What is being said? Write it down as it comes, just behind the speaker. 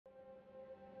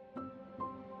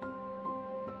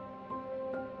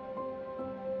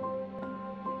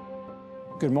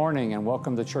Good morning and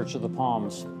welcome to Church of the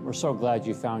Palms. We're so glad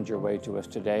you found your way to us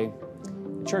today.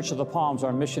 At Church of the Palms,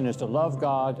 our mission is to love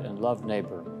God and love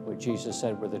neighbor, what Jesus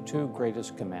said were the two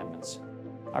greatest commandments.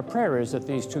 Our prayer is that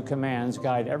these two commands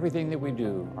guide everything that we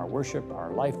do, our worship,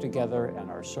 our life together,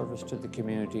 and our service to the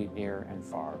community near and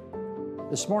far.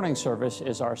 This morning's service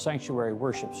is our sanctuary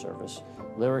worship service.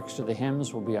 Lyrics to the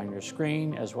hymns will be on your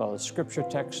screen, as well as scripture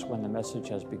texts when the message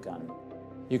has begun.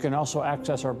 You can also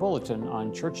access our bulletin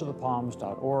on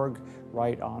churchofthepalms.org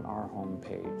right on our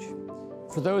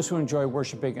homepage. For those who enjoy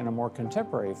worshiping in a more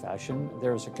contemporary fashion,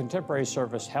 there's a contemporary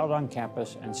service held on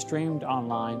campus and streamed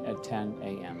online at 10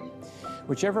 a.m.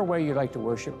 Whichever way you like to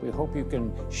worship, we hope you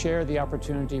can share the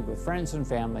opportunity with friends and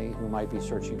family who might be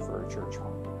searching for a church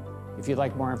home. If you'd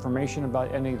like more information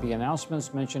about any of the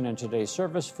announcements mentioned in today's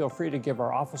service, feel free to give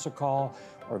our office a call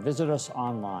or visit us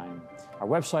online. Our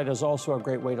website is also a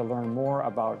great way to learn more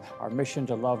about our mission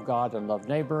to love God and love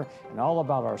neighbor, and all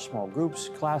about our small groups,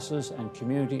 classes, and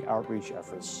community outreach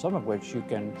efforts, some of which you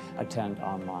can attend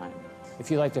online.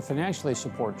 If you'd like to financially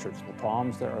support Church of the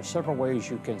Palms, there are several ways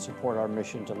you can support our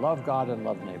mission to love God and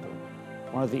love neighbor.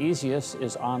 One of the easiest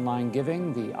is online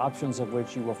giving, the options of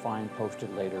which you will find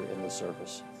posted later in the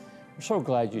service. We're so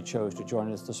glad you chose to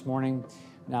join us this morning.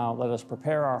 Now let us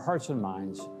prepare our hearts and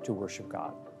minds to worship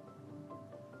God.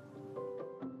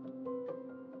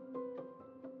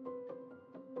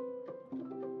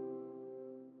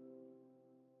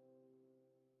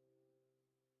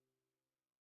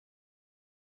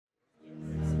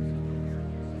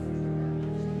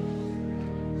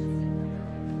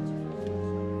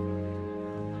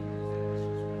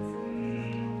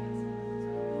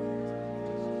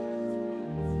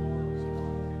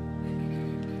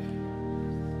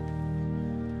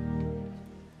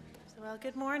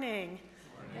 Good morning.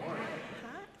 Good morning.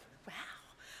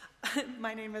 Wow.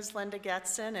 My name is Linda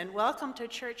Getson, and welcome to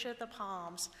Church of the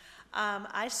Palms.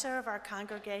 I serve our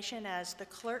congregation as the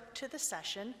clerk to the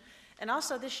session, and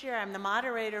also this year I'm the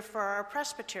moderator for our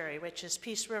presbytery, which is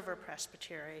Peace River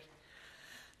Presbytery.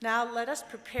 Now let us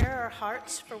prepare our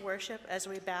hearts for worship as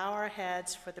we bow our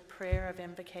heads for the prayer of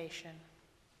invocation.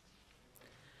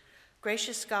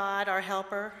 Gracious God, our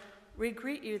helper, we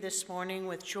greet you this morning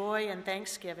with joy and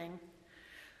thanksgiving.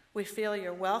 We feel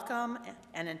your welcome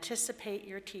and anticipate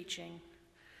your teaching.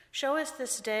 Show us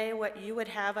this day what you would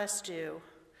have us do.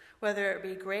 Whether it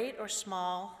be great or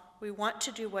small, we want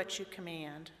to do what you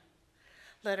command.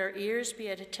 Let our ears be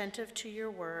attentive to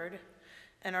your word,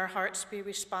 and our hearts be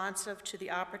responsive to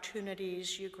the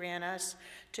opportunities you grant us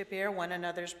to bear one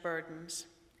another's burdens.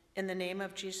 In the name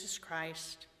of Jesus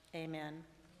Christ, amen.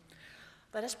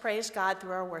 Let us praise God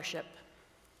through our worship.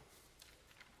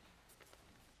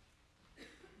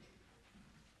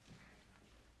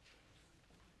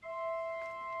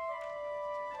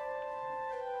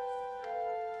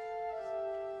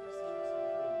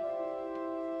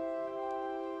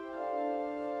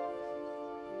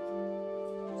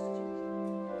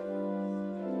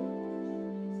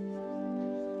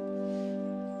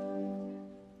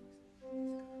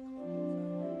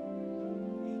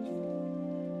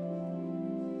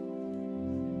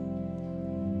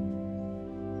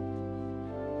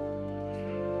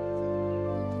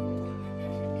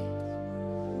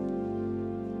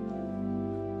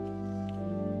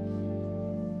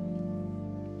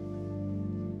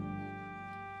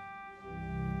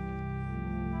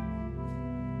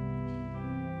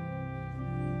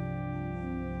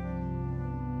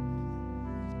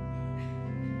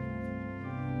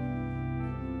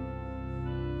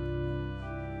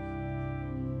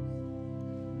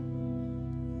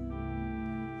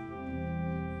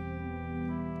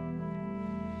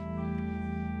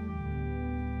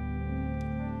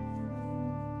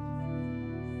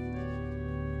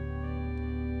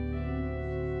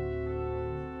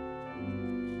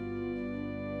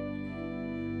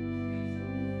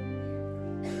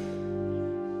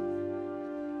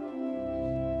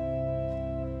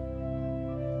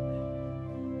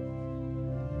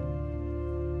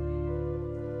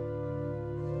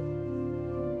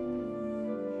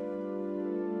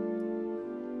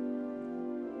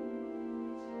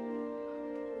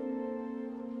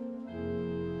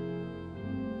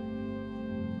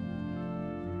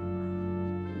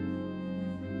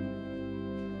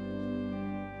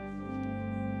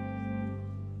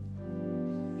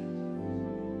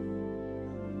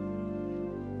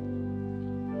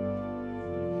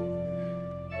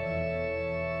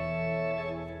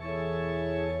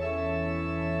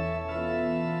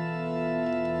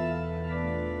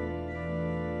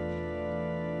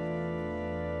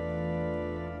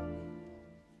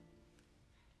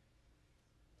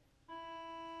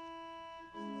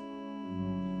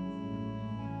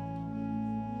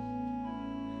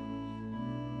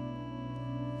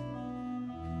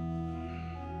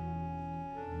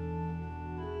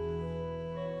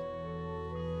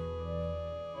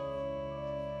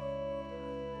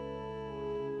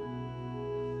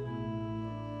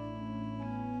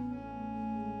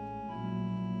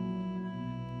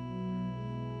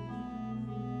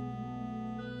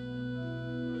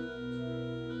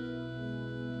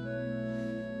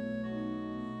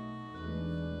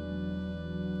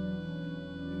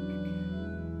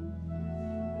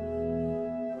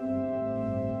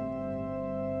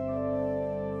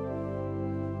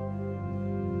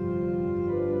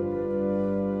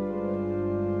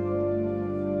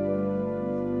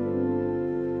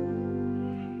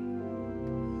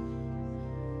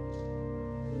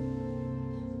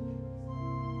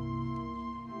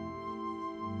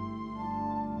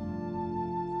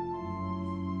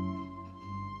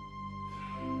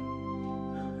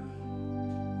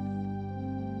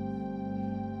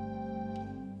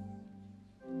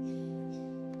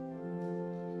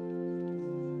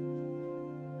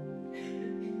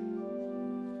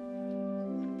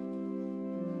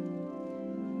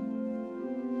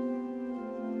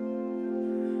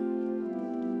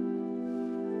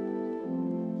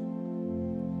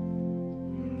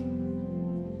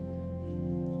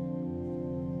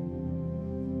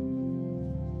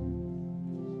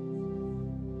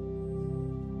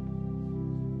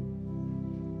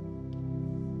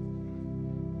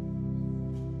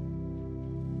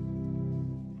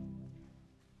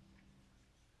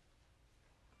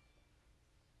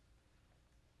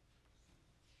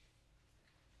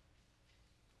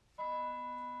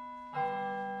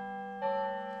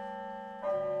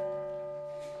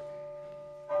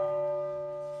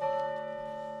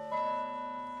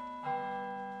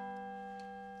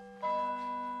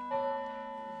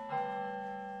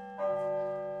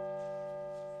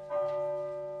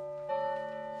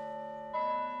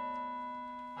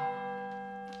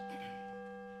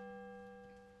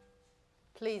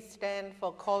 Please stand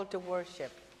for call to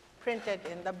worship, printed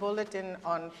in the bulletin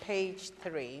on page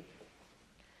 3.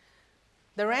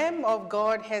 The Lamb of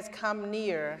God has come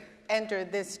near. Enter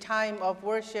this time of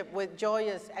worship with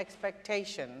joyous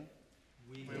expectation.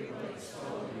 We will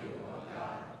extol you, O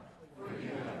God, for you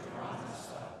have drawn us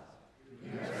up.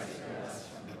 You rescued us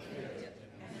from the pit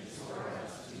and restored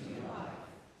us to new life.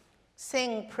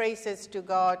 Sing praises to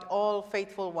God, all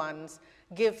faithful ones.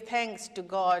 Give thanks to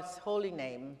God's holy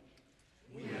name.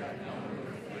 We have known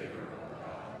your favor, O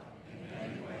God, in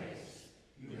many ways.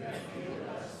 You have healed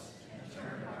us and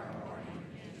turned our mourning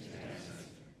into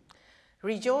dancing.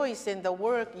 Rejoice in the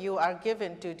work you are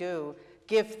given to do.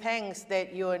 Give thanks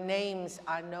that your names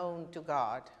are known to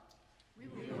God. We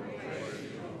will praise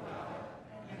you, O God,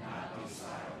 and not be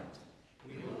silent.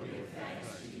 We will give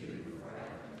thanks to you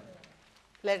forever.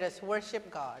 Let us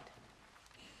worship God.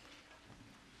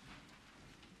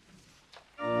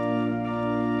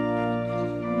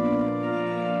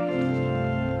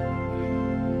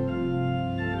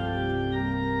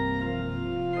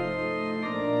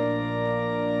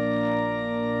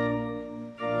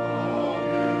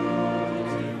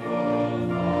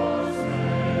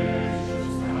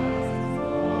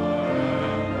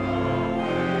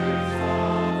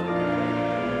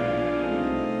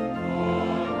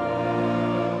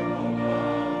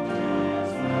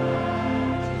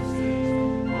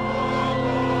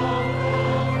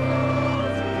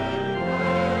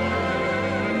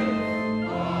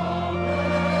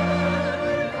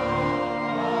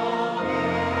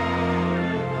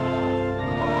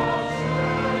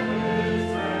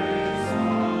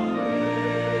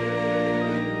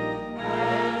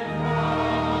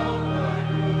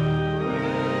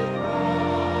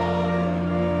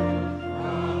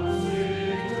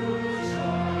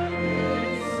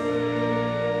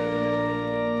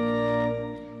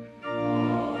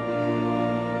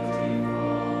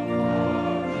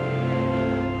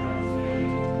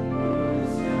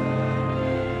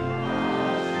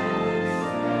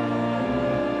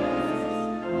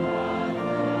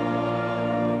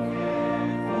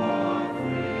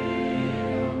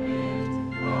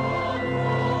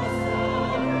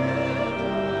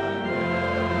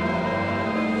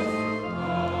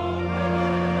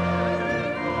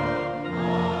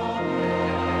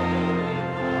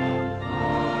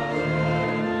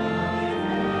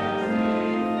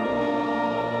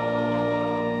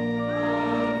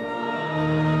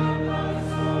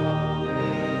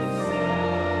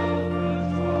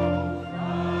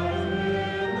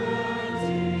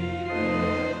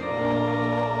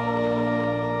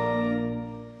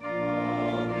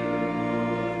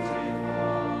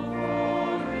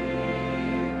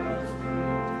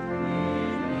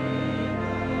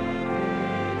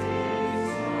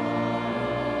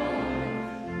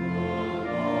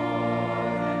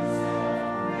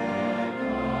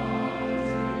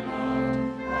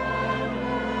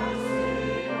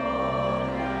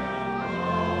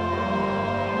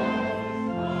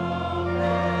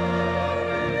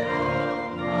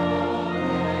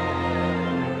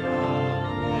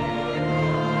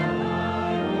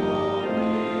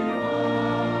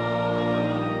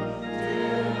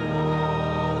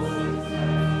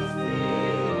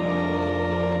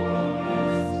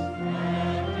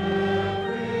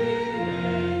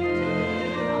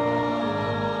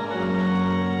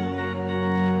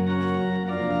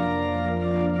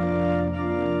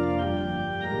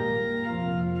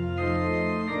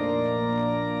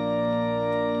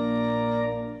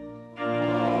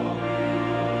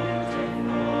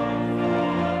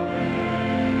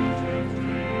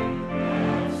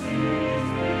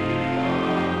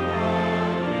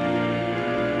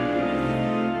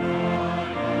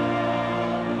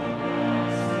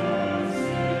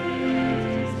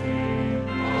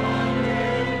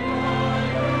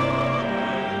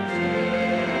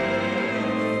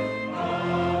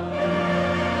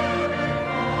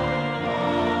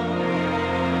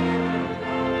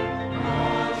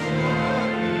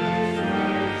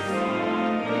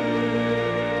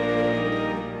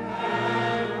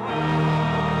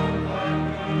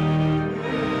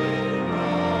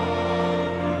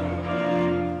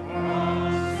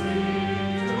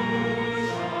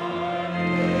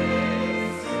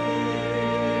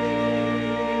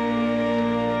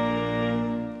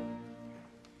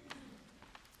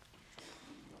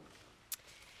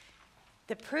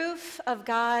 The proof of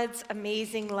God's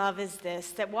amazing love is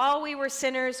this, that while we were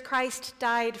sinners, Christ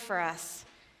died for us.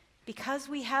 Because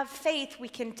we have faith, we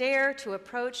can dare to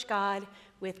approach God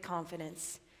with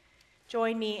confidence.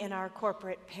 Join me in our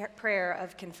corporate prayer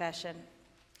of confession.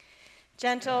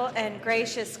 Gentle and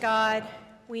gracious God,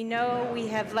 we know we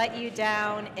have let you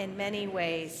down in many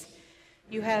ways.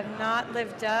 You have not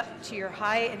lived up to your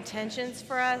high intentions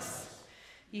for us.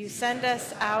 You send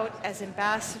us out as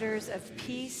ambassadors of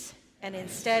peace, and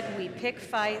instead we pick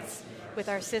fights with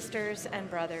our sisters and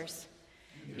brothers.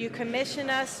 You commission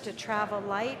us to travel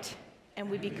light, and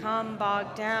we become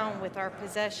bogged down with our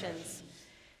possessions.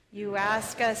 You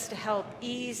ask us to help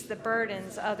ease the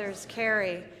burdens others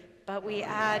carry, but we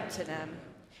add to them.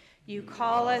 You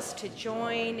call us to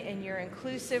join in your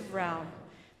inclusive realm,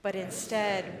 but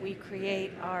instead we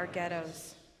create our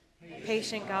ghettos.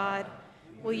 Patient God,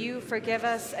 will you forgive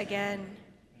us again?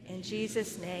 In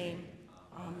Jesus' name,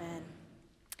 amen.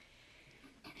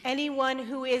 Anyone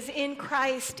who is in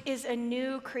Christ is a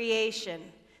new creation.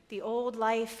 The old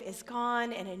life is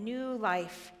gone and a new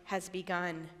life has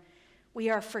begun. We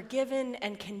are forgiven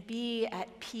and can be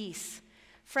at peace.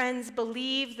 Friends,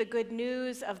 believe the good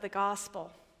news of the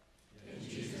gospel. In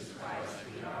Jesus Christ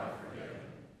we are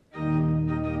forgiven.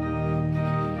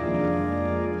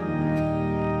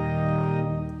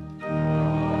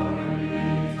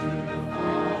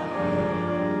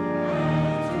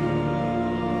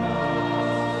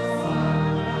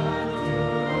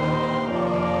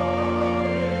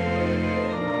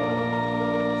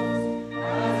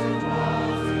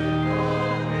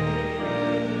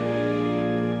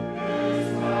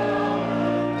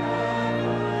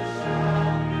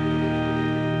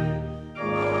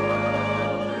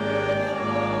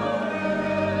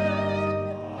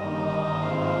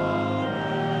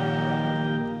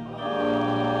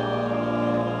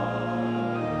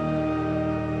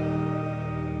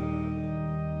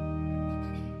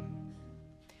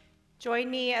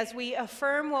 Join me as we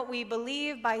affirm what we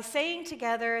believe by saying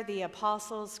together the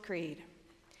Apostles' Creed.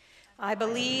 I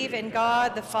believe in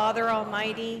God, the Father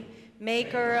Almighty,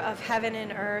 maker of heaven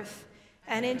and earth,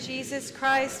 and in Jesus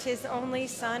Christ, his only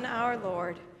Son, our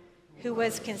Lord, who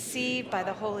was conceived by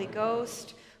the Holy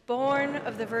Ghost, born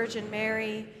of the Virgin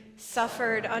Mary,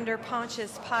 suffered under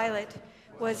Pontius Pilate,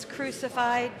 was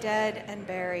crucified, dead, and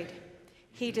buried.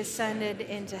 He descended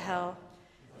into hell.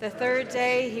 The third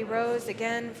day he rose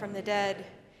again from the dead.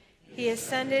 He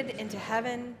ascended into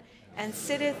heaven and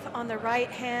sitteth on the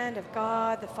right hand of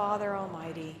God the Father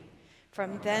Almighty.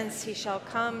 From thence he shall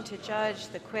come to judge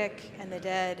the quick and the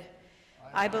dead.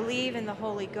 I believe in the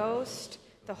Holy Ghost,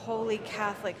 the holy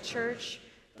Catholic Church,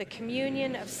 the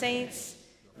communion of saints,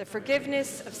 the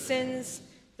forgiveness of sins,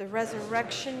 the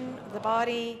resurrection of the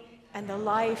body, and the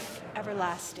life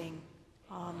everlasting.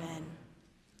 Amen.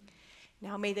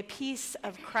 Now may the peace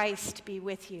of Christ be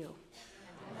with you.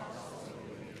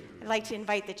 I'd like to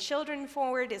invite the children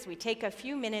forward as we take a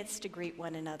few minutes to greet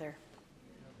one another.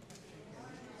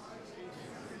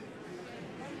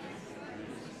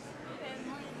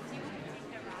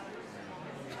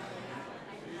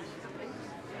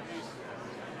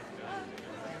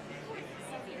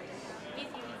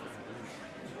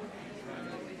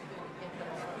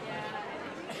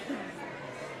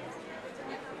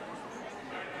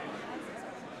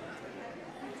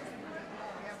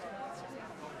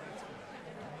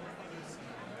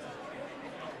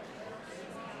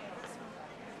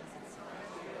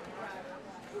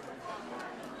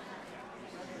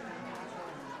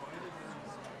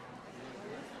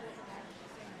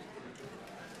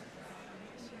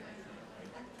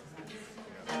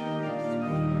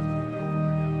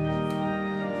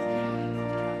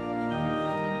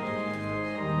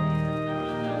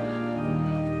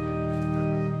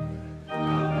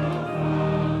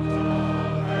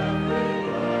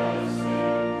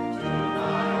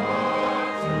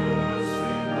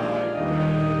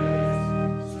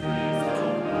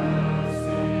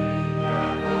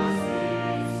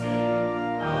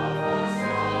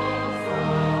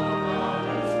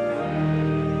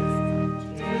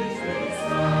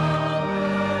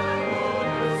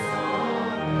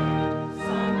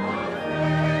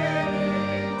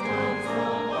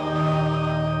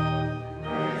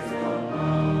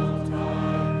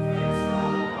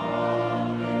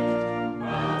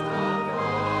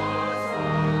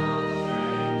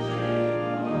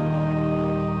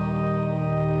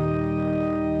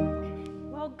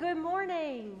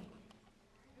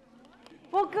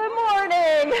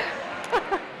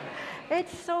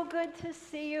 It's so good to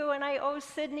see you, and I owe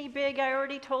Sydney big. I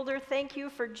already told her thank you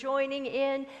for joining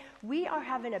in. We are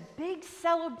having a big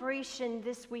celebration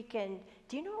this weekend.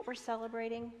 Do you know what we're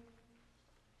celebrating?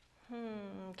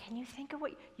 Can you think of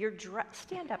what you're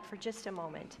stand up for just a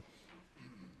moment.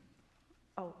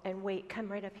 Oh, and wait,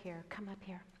 come right up here. Come up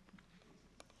here.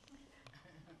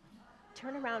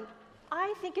 Turn around.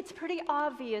 I think it's pretty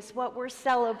obvious what we're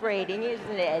celebrating,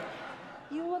 isn't it?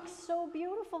 You look so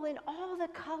beautiful in all the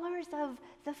colors of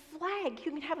the flag.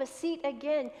 You can have a seat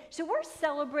again. So we're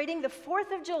celebrating the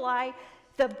 4th of July,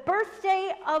 the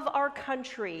birthday of our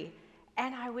country.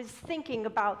 And I was thinking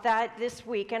about that this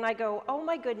week, and I go, oh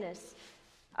my goodness,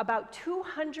 about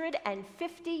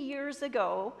 250 years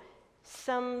ago,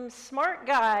 some smart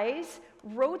guys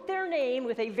wrote their name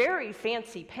with a very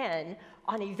fancy pen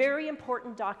on a very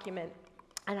important document.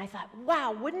 And I thought,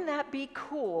 wow, wouldn't that be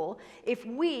cool if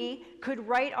we could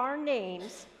write our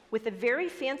names with a very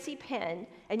fancy pen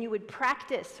and you would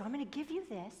practice. So I'm going to give you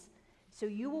this so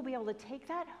you will be able to take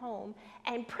that home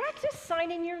and practice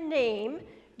signing your name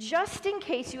just in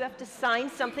case you have to sign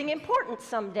something important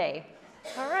someday.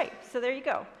 All right, so there you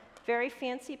go. Very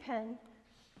fancy pen,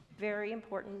 very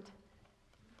important.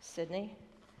 Sydney,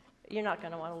 you're not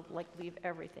going to want to leave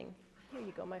everything. Here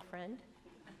you go, my friend.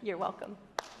 You're welcome.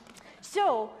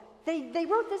 So they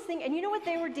wrote this thing, and you know what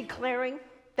they were declaring?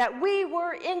 That we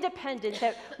were independent,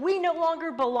 that we no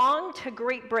longer belong to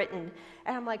Great Britain.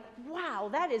 And I'm like, wow,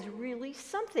 that is really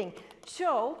something.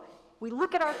 So we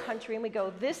look at our country and we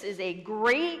go, this is a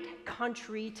great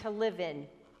country to live in.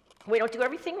 We don't do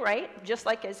everything right, just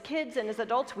like as kids and as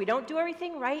adults, we don't do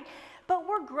everything right, but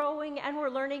we're growing and we're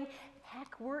learning.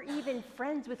 Heck, we're even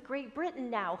friends with Great Britain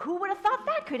now. Who would have thought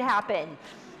that could happen?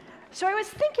 So I was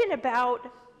thinking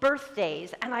about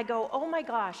birthdays, and I go, oh my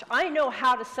gosh, I know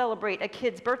how to celebrate a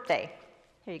kid's birthday.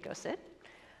 Here you go, Sid.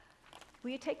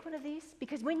 Will you take one of these?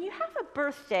 Because when you have a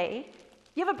birthday,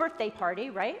 you have a birthday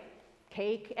party, right?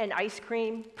 Cake and ice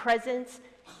cream, presents,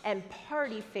 and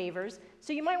party favors.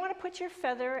 So you might want to put your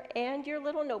feather and your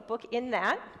little notebook in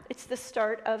that. It's the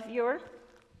start of your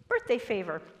birthday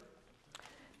favor.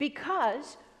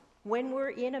 Because when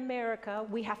we're in America,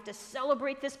 we have to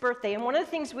celebrate this birthday. And one of the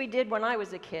things we did when I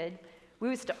was a kid, we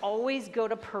used to always go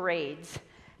to parades,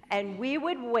 and we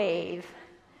would wave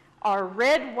our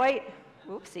red, white,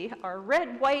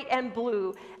 and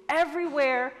blue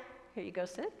everywhere. Here you go,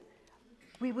 Sid.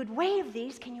 We would wave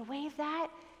these. Can you wave that?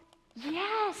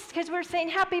 Yes, because we're saying,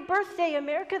 happy birthday,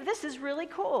 America. This is really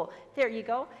cool. There you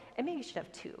go. And maybe you should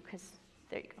have two, because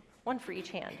there you go. One for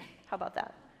each hand. How about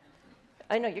that?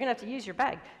 I know, you're going to have to use your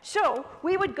bag. So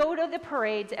we would go to the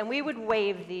parades, and we would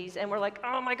wave these, and we're like,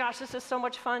 oh my gosh, this is so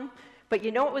much fun. But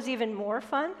you know what was even more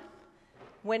fun?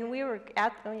 When we were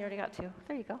at, oh, you already got two.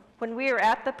 There you go. When we were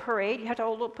at the parade, you have to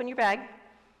hold it up in your bag.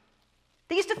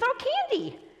 They used to throw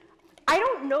candy. I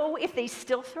don't know if they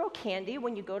still throw candy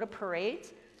when you go to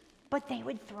parades, but they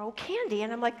would throw candy.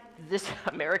 And I'm like, this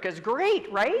America's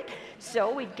great, right?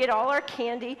 So we'd get all our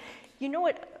candy. You know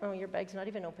what? Oh, your bag's not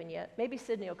even open yet. Maybe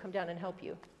Sydney will come down and help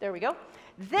you. There we go.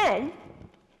 Then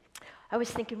I was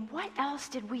thinking, what else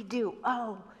did we do?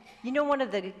 Oh, you know, one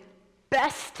of the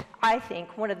best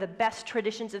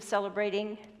traditions of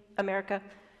celebrating America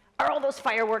are all those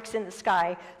fireworks in the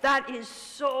sky. That is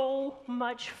so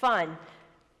much fun.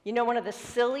 You know, one of the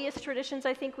silliest traditions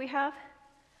I think we have?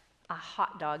 A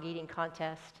hot dog eating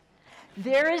contest.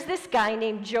 There is this guy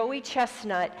named Joey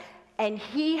Chestnut, and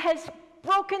he has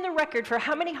broken the record for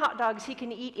how many hot dogs he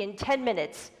can eat in 10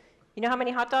 minutes. You know how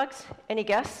many hot dogs? Any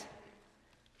guess?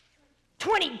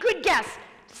 20, good guess.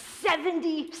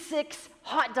 76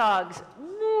 hot dogs.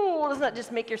 Ooh, doesn't that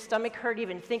just make your stomach hurt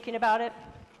even thinking about it?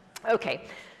 Okay,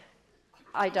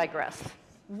 I digress.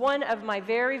 One of my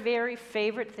very, very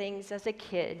favorite things as a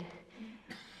kid,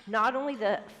 not only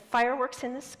the fireworks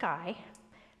in the sky,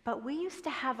 but we used to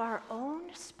have our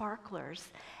own sparklers,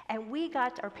 and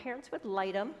our parents would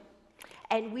light them,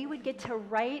 and we would get to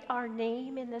write our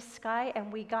name in the sky,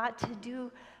 and we got to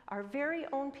do our very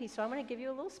own piece. So I'm going to give you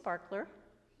a little sparkler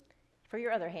for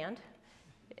your other hand.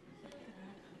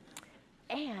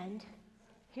 And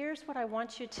here's what I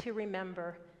want you to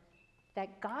remember,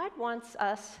 that God wants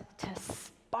us to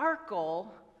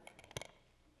sparkle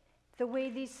the way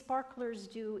these sparklers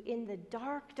do in the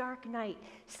dark, dark night.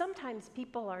 Sometimes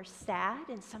people are sad,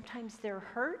 and sometimes they're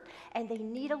hurt, and they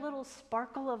need a little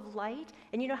sparkle of light.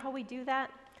 And you know how we do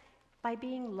that? By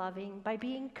being loving, by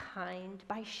being kind,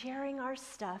 by sharing our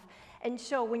stuff. And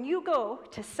so when you go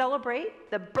to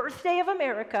celebrate the birthday of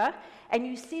America, and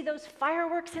you see those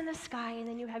fireworks in the sky, and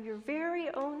then you have your very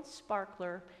own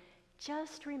sparkler,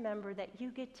 just remember that you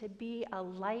get to be a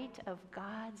light of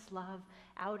God's love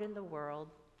out in the world.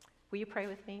 Will you pray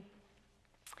with me?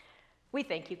 We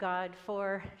thank you, God,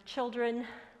 for children.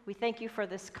 We thank you for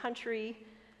this country.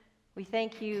 We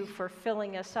thank you for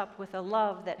filling us up with a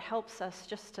love that helps us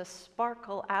just to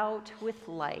sparkle out with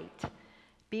light.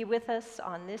 Be with us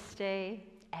on this day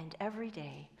and every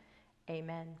day.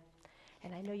 Amen.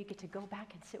 And I know you get to go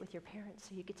back and sit with your parents,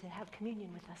 so you get to have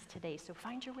communion with us today. So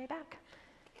find your way back.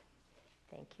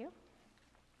 Thank you.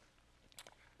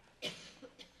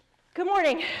 Good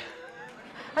morning.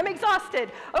 I'm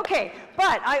exhausted. Okay,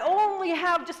 but I only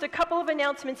have just a couple of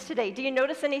announcements today. Do you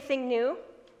notice anything new?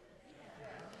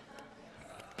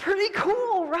 Pretty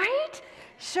cool, right?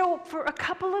 So for a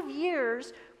couple of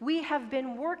years, we have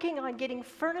been working on getting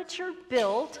furniture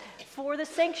built for the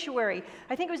sanctuary.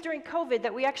 I think it was during COVID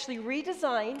that we actually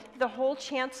redesigned the whole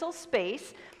chancel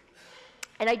space.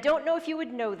 And I don't know if you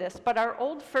would know this, but our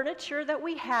old furniture that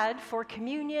we had for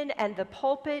communion and the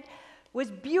pulpit was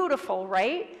beautiful,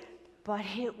 right? But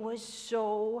it was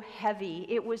so heavy.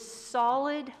 It was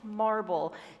solid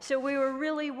marble. So we were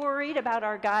really worried about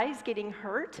our guys getting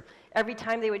hurt every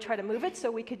time they would try to move it,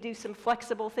 so we could do some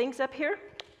flexible things up here.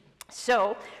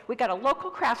 So we got a local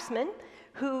craftsman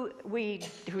who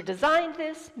designed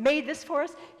this, made this for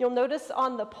us. You'll notice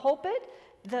on the pulpit,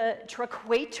 the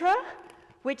triquetra,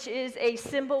 which is a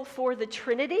symbol for the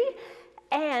Trinity.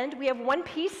 And we have one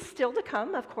piece still to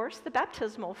come, of course, the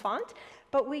baptismal font.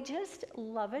 But we just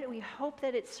love it. We hope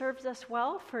that it serves us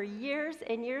well for years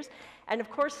and years. And of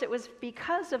course, it was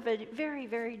because of a very,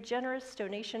 very generous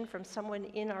donation from someone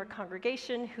in our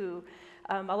congregation who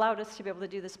allowed us to be able to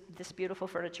do this beautiful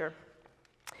furniture.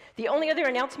 The only other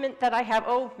announcement that I have,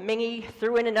 Mingy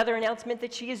threw in another announcement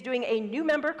that she is doing a new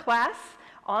member class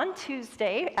on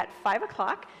Tuesday at 5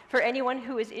 o'clock. For anyone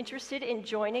who is interested in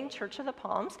joining Church of the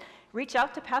Palms, reach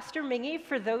out to Pastor Mingy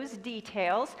for those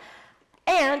details.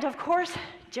 And of course,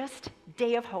 just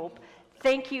Day of Hope.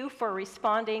 Thank you for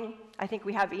responding. I think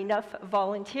we have enough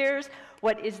volunteers.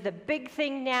 What is the big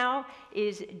thing now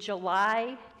is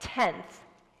July 10th,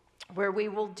 where we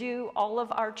will do all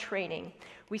of our training.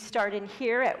 We start in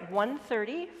here at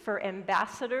 1:30 for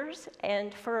ambassadors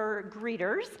and for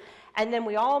greeters. And then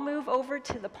we all move over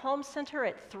to the Palm Center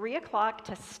at 3 o'clock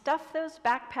to stuff those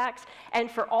backpacks and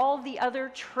for all the other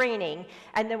training.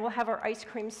 And then we'll have our ice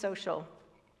cream social.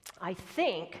 I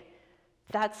think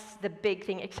that's the big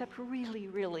thing, except really,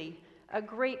 really a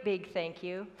great big thank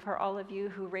you for all of you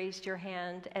who raised your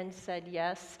hand and said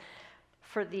yes,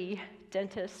 for the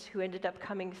dentists who ended up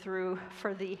coming through,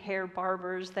 for the hair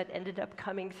barbers that ended up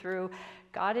coming through.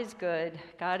 God is good.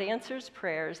 God answers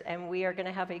prayers, and we are going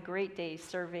to have a great day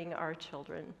serving our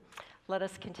children. Let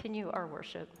us continue our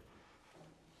worship.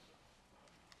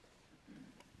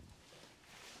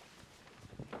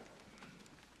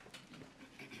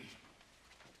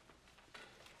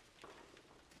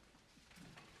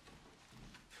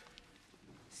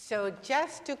 So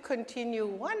just to continue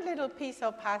one little piece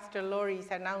of Pastor Lori's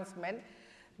announcement,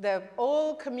 the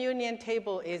old communion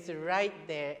table is right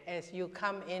there. As you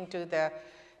come into the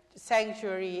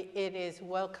sanctuary, it is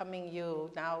welcoming you.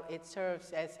 Now it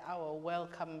serves as our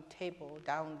welcome table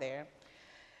down there.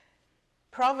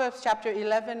 Proverbs chapter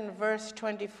 11, verse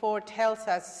 24 tells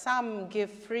us, "Some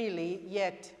give freely,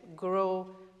 yet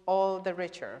grow all the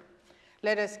richer."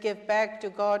 Let us give back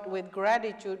to God with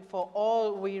gratitude for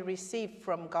all we receive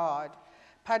from God,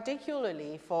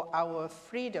 particularly for our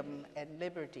freedom and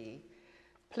liberty.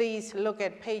 Please look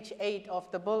at page 8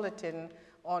 of the bulletin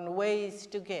on ways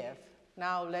to give.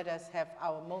 Now let us have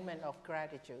our moment of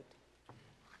gratitude.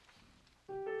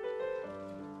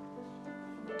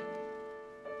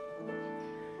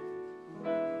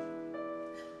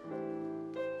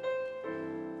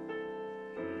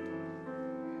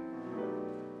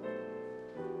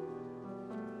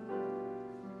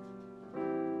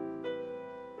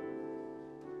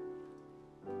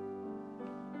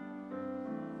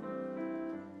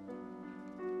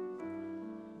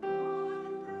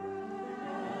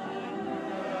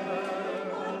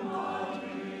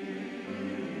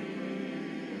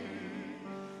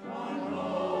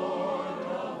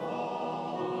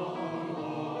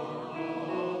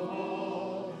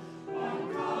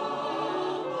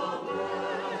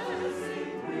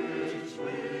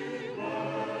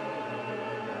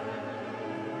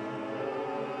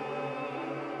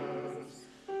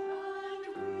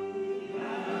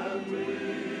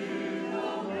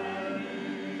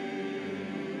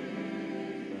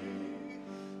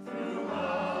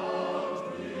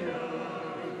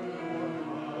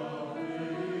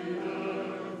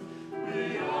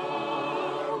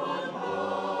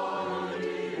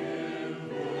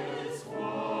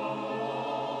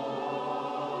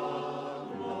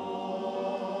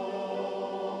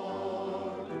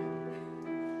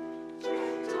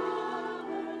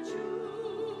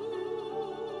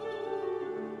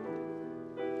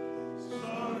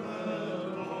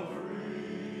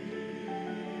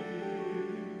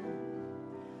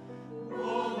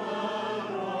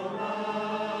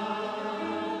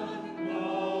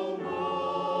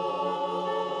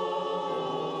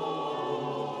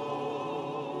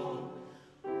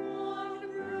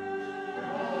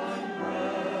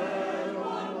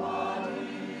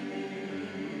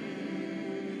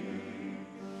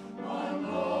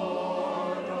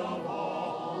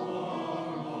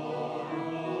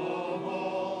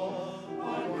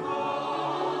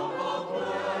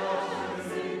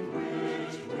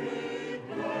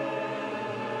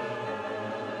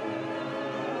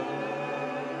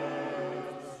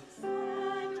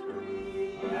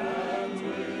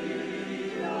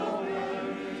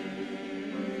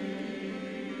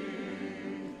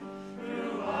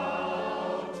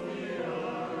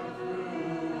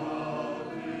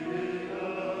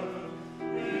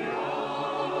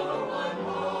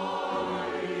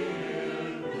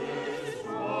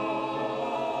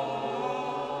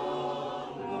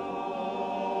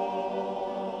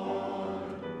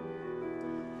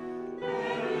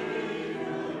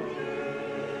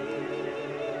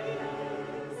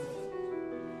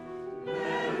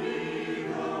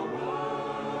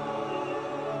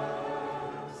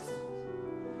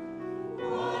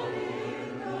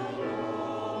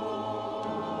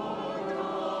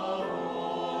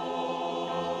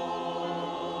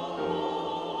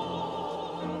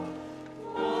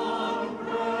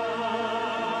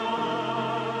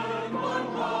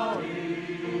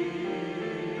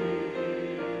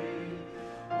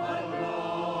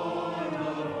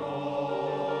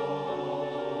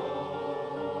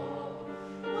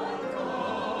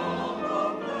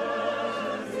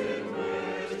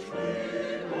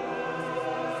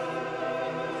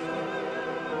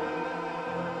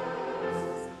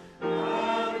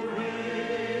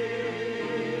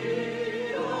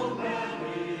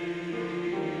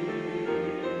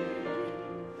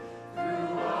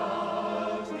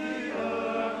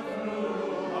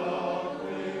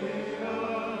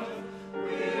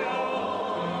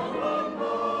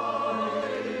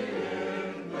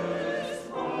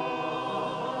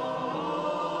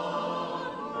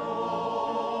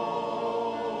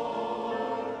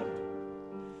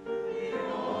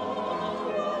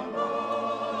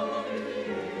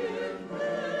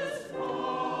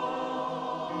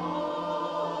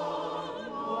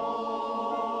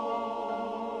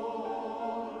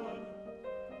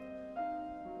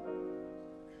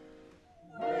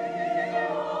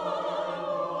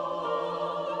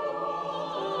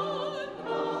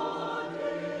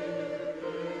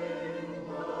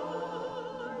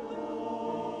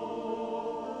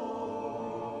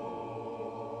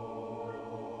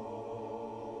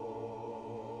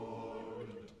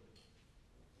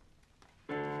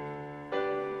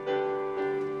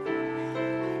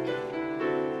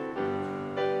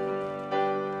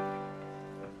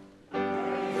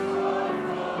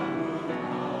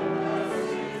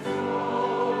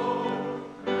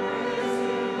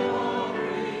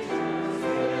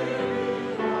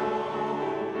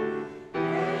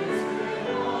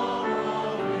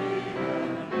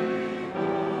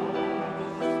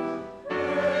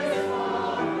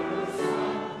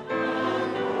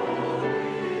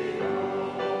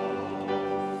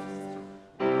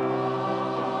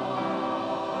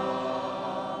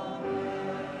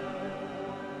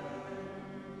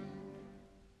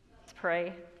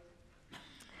 pray.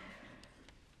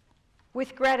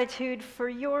 With gratitude for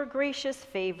your gracious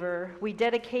favor, we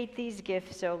dedicate these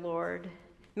gifts, O Lord.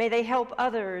 May they help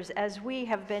others as we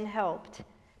have been helped.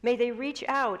 May they reach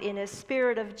out in a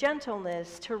spirit of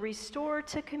gentleness to restore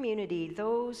to community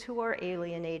those who are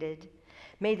alienated.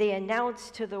 May they announce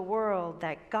to the world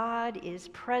that God is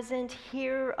present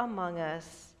here among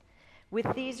us. With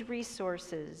these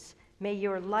resources, may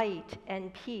your light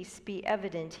and peace be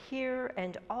evident here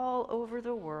and all over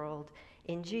the world.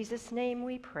 In Jesus' name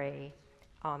we pray.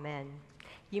 Amen.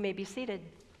 You may be seated.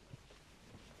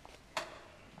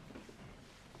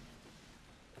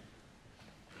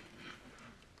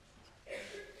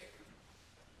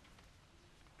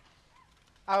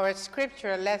 Our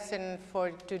scripture lesson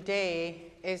for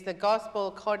today is the Gospel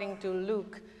according to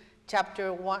Luke,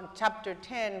 chapter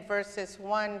 10, verses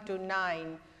 1 to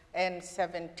 9 and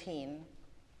 17.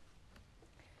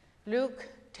 Luke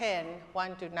 10,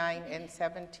 1 to 9 and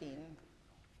 17.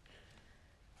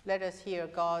 Let us hear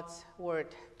God's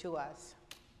word to us.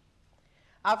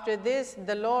 After this,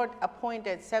 the Lord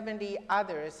appointed 70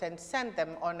 others and sent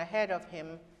them on ahead of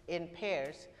him in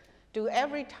pairs to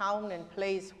every town and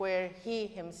place where he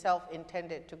himself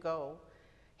intended to go.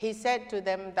 He said to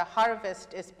them, "The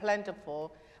harvest is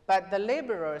plentiful, but the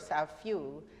laborers are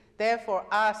few. Therefore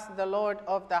ask the Lord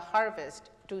of the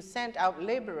harvest to send out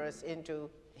laborers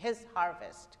into his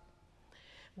harvest.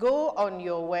 Go on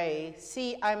your way.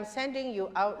 See, I'm sending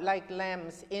you out like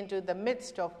lambs into the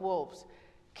midst of wolves.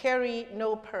 Carry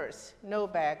no purse, no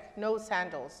bag, no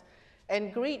sandals,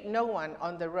 and greet no one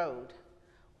on the road.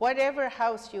 Whatever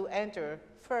house you enter,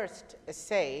 first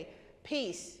say,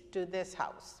 'Peace to this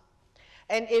house.'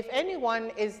 And if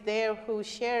anyone is there who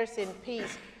shares in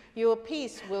peace, your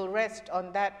peace will rest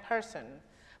on that person.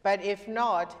 But if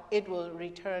not, it will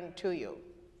return to you.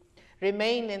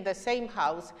 Remain in the same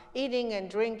house, eating and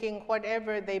drinking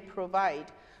whatever they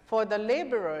provide, for the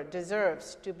laborer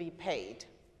deserves to be paid.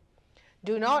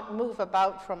 Do not move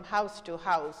about from house to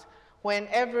house.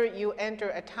 Whenever you enter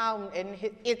a town and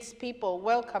its people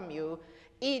welcome you,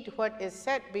 eat what is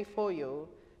set before you,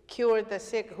 cure the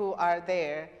sick who are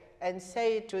there, and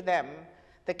say to them,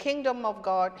 'The kingdom of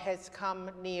God has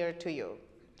come near to you.'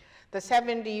 The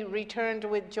 70 returned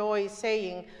with joy,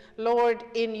 saying, 'Lord,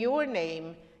 in your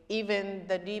name, even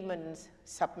the demons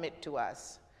submit to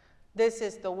us.'" This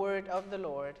is the word of the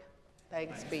Lord.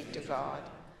 Thanks be to God.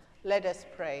 Let us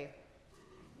pray.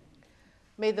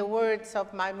 May the words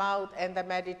of my mouth and the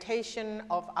meditation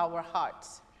of our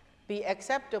hearts be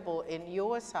acceptable in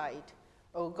your sight,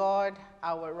 O God,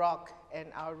 our rock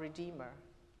and our Redeemer.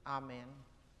 Amen.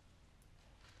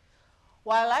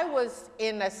 While I was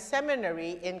in a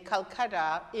seminary in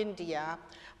Calcutta, India,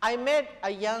 I met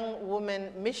a young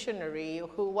woman missionary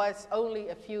who was only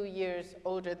a few years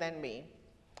older than me.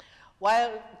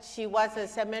 While she was a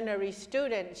seminary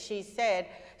student, she said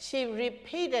she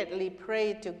repeatedly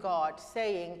prayed to God,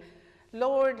 saying,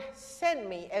 "Lord, send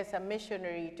me as a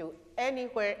missionary to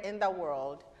anywhere in the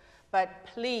world, but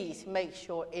please make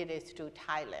sure it is to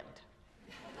Thailand."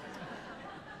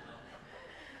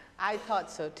 I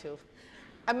thought so too.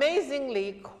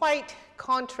 Amazingly, quite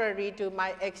contrary to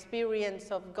my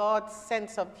experience of God's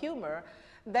sense of humor,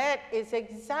 that is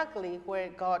exactly where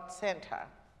God sent her.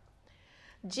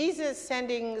 Jesus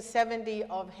sending 70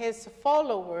 of his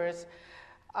followers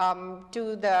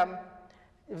to the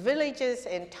villages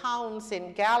and towns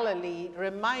in Galilee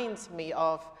reminds me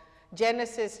of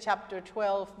Genesis chapter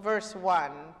 12, verse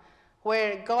 1,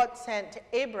 where God sent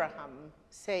Abraham,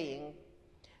 saying,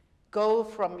 "Go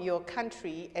from your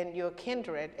country and your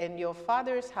kindred and your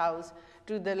father's house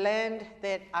to the land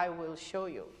that I will show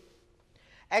you."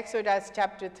 Exodus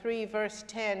chapter 3, verse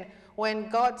 10, when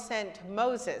God sent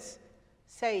Moses,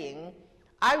 saying,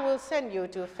 "I will send you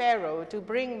to Pharaoh to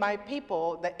bring my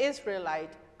people, the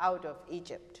Israelite, out of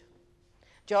Egypt."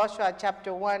 Joshua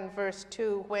chapter 1, verse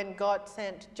 2, when God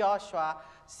sent Joshua,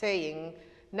 saying,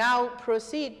 "Now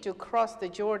proceed to cross the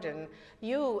Jordan,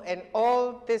 you and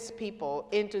all this people,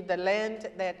 into the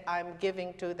land that I'm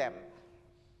giving to them."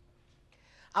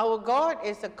 Our God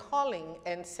is a calling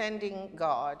and sending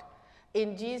God.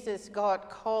 In Jesus, God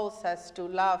calls us to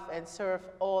love and serve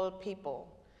all people.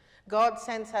 God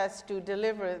sends us to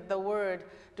deliver the word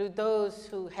to those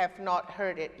who have not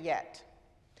heard it yet.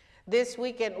 This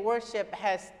weekend worship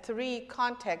has 3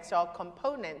 contexts or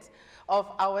components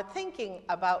of our thinking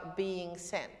about being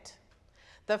sent.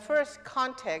 The first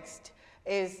context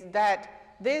is that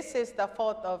this is the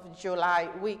 4th of July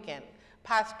weekend.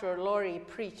 Pastor Lori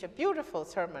preached a beautiful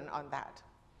sermon on that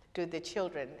to the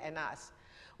children and us.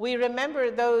 We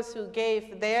remember those who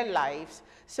gave their lives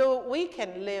so we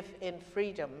can live in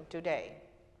freedom today.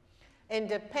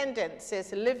 Independence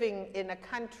is living in a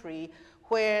country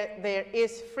where there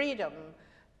is freedom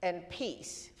and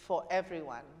peace for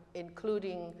everyone,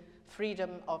 including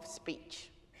freedom of speech.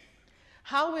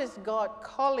 How is God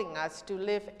calling us to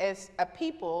live as a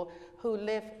people who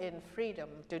live in freedom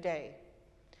today?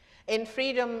 In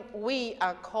freedom, we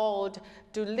are called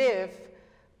to live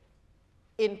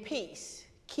in peace,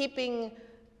 keeping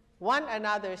one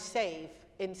another safe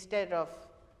instead of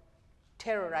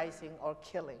terrorizing or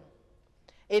killing.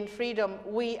 In freedom,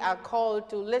 we are called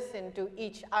to listen to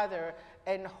each other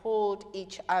and hold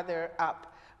each other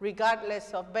up,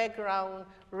 regardless of background,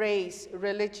 race,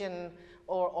 religion,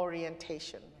 or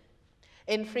orientation.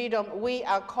 In freedom, we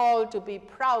are called to be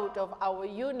proud of our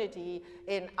unity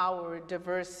in our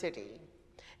diversity.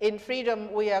 In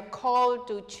freedom, we are called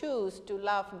to choose to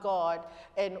love God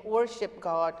and worship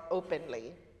God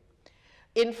openly.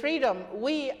 In freedom,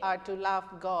 we are to love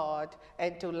God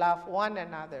and to love one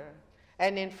another.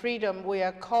 And in freedom, we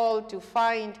are called to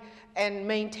find and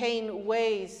maintain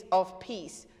ways of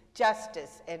peace,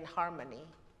 justice, and harmony.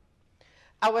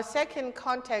 Our second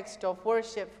context of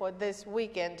worship for this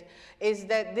weekend is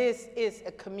that this is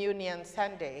a Communion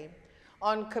Sunday.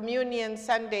 On Communion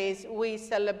Sundays, we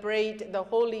celebrate the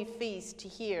Holy Feast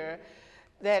here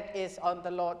that is on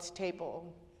the Lord's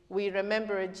table. We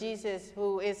remember Jesus,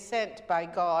 who is sent by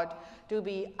God to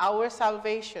be our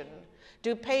salvation,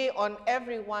 to pay on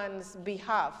everyone's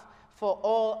behalf for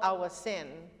all our sin,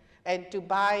 and to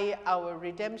buy our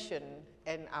redemption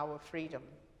and our freedom.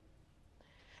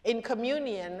 In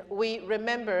communion, we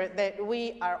remember that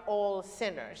we are all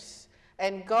sinners,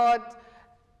 and God's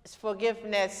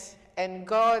forgiveness and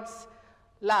God's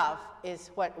love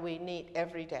is what we need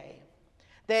every day.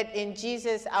 That in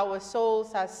Jesus, our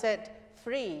souls are set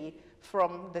free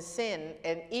from the sin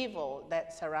and evil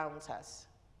that surrounds us.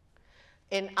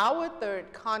 In our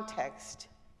third context,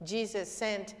 Jesus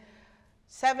sent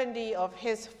 70 of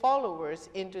his followers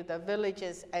into the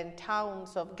villages and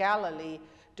towns of Galilee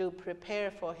to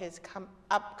prepare for his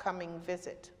upcoming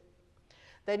visit.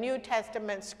 The New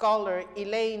Testament scholar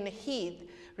Elaine Heath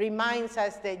reminds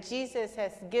us that Jesus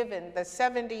has given the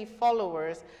 70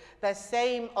 followers the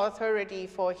same authority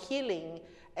for healing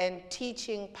and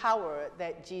teaching power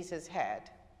that Jesus had.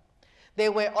 They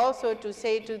were also to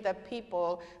say to the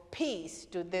people, "Peace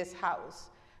to this house,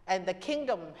 and the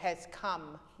kingdom has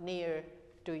come near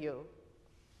to you."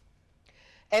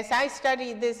 As I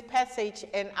studied this passage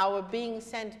and our being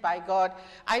sent by God,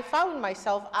 I found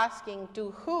myself asking,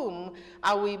 to whom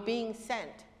are we being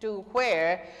sent? To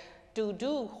where? To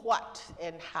do what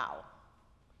and how?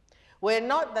 We're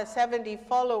not the 70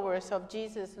 followers of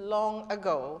Jesus long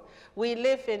ago. We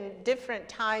live in different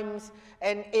times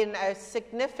and in a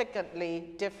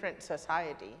significantly different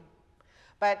society.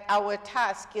 But our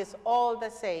task is all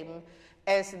the same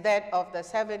as that of the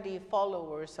 70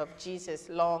 followers of Jesus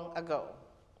long ago.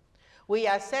 We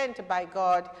are sent by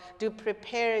God to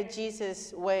prepare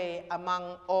Jesus' way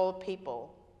among all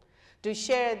people, to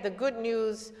share the good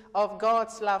news of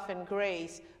God's love and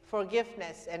grace,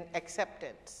 forgiveness and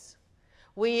acceptance.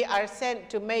 We are sent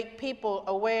to make people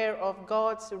aware of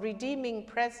God's redeeming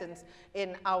presence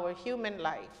in our human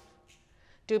life,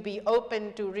 to be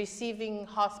open to receiving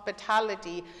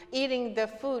hospitality, eating the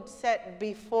food set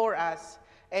before us,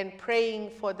 and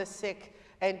praying for the sick,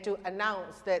 and to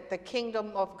announce that the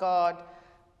kingdom of God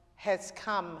has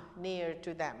come near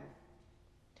to them.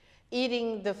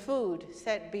 Eating the food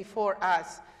set before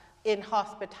us in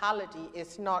hospitality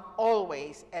is not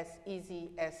always as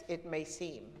easy as it may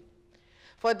seem.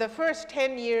 For the first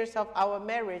 10 years of our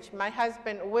marriage, my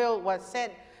husband Will was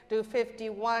sent to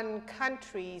 51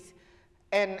 countries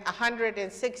and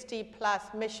 160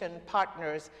 plus mission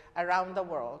partners around the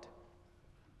world.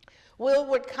 Will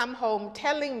would come home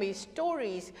telling me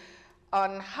stories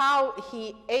on how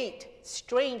he ate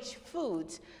strange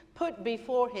foods put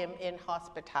before him in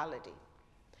hospitality.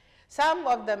 Some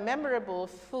of the memorable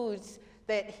foods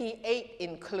that he ate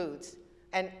includes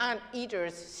an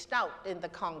anteater's snout in the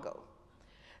Congo,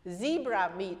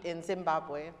 zebra meat in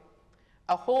Zimbabwe,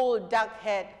 a whole duck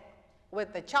head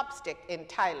with a chopstick in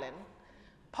Thailand,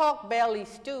 pork belly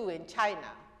stew in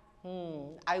China.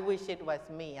 I wish it was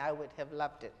me, I would have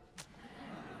loved it.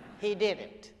 He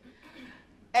didn't.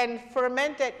 And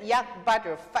fermented yak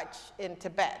butter fudge in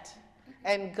Tibet,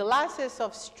 and glasses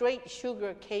of straight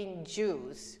sugar cane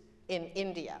juice in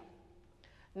India.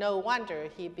 No wonder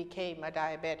he became a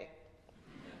diabetic.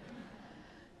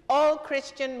 All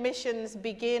Christian missions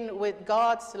begin with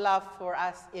God's love for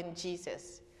us in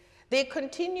Jesus. They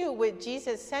continue with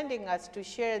Jesus sending us to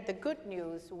share the good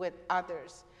news with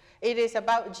others. It is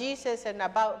about Jesus and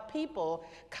about people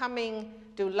coming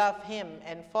to love him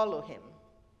and follow him.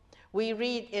 We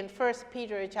read in 1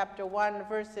 Peter chapter 1,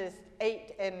 verses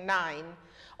 8 and 9,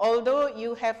 although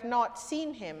you have not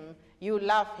seen him, you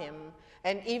love him.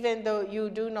 And even though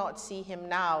you do not see him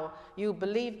now, you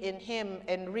believe in him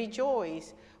and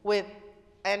rejoice with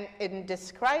an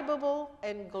indescribable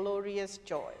and glorious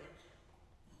joy.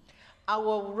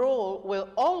 Our role will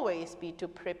always be to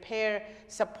prepare,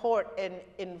 support, and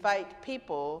invite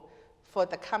people for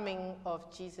the coming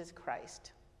of Jesus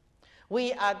Christ.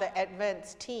 We are the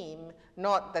advance team,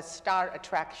 not the star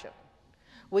attraction.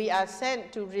 We are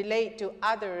sent to relate to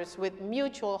others with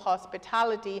mutual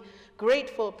hospitality,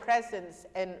 grateful presence,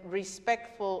 and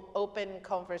respectful, open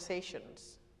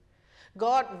conversations.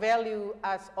 God values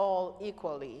us all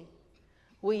equally.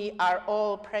 We are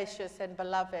all precious and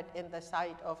beloved in the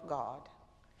sight of God.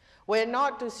 We're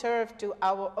not to serve to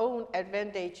our own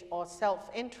advantage or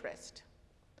self-interest.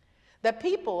 The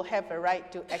people have a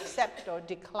right to accept or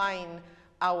decline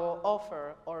our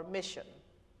offer or mission.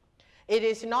 It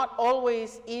is not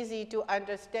always easy to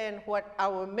understand what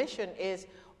our mission is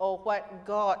or what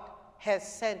God has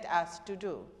sent us to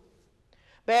do.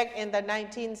 Back in the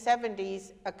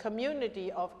 1970s, a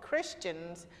community of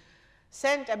Christians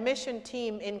sent a mission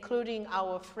team, including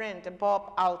our friend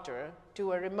Bob Alter,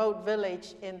 to a remote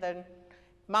village in the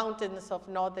mountains of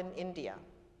northern India.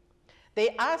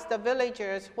 They asked the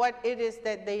villagers what it is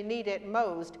that they needed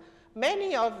most.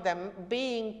 Many of them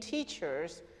being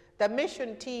teachers, the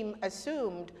mission team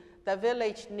assumed the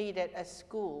village needed a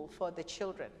school for the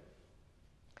children.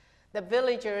 The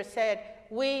villagers said,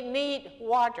 "We need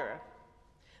water."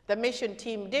 The mission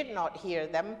team did not hear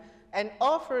them and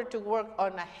offered to work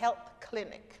on a health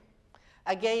clinic.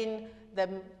 Again,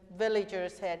 the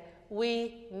villagers said,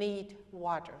 "We need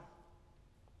water."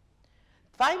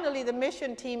 Finally, the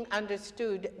mission team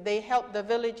understood. They helped the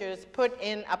villagers put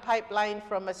in a pipeline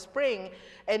from a spring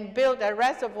and build a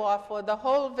reservoir for the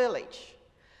whole village.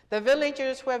 The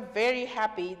villagers were very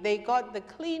happy. They got the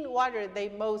clean water they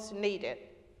most needed.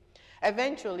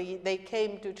 Eventually, they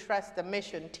came to trust the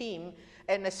mission team,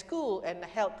 and a school and a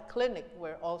health clinic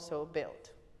were also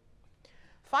built.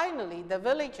 Finally, the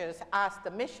villagers asked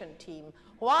the mission team,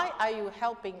 "Why are you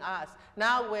helping us?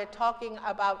 Now we're talking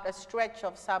about a stretch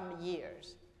of some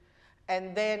years."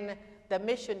 And then the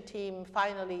mission team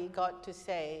finally got to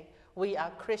say, "We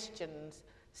are Christians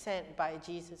sent by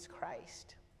Jesus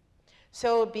Christ."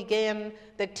 So began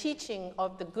the teaching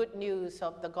of the good news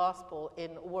of the gospel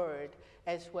in word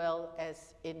as well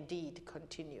as in deed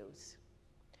continues.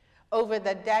 Over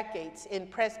the decades in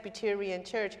Presbyterian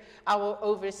Church, our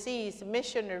overseas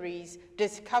missionaries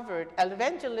discovered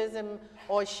evangelism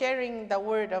or sharing the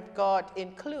word of God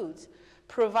includes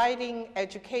providing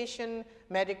education,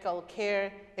 medical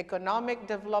care, economic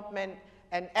development,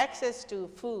 and access to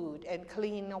food and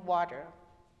clean water.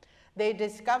 They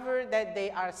discover that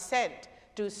they are sent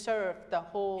to serve the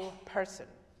whole person.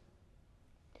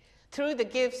 Through the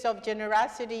gifts of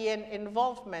generosity and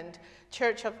involvement,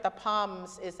 Church of the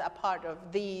Palms is a part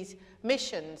of these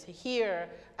missions here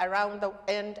around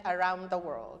the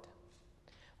world.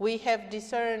 We have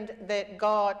discerned that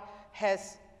God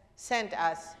has sent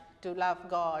us to love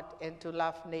God and to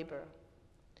love neighbor.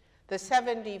 The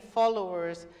 70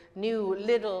 followers knew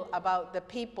little about the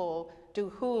people to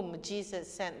whom Jesus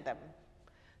sent them.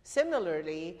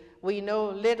 Similarly, we know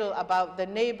little about the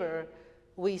neighbor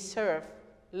we serve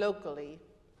locally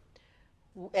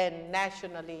and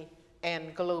nationally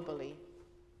and globally.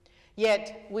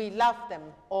 Yet we love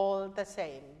them all the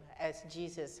same as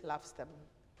Jesus loves them.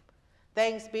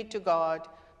 Thanks be to God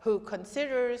who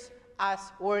considers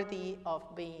us worthy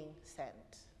of being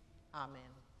sent. Amen.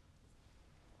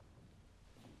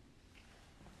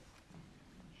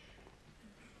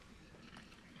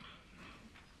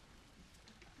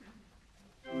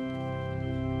 Amen.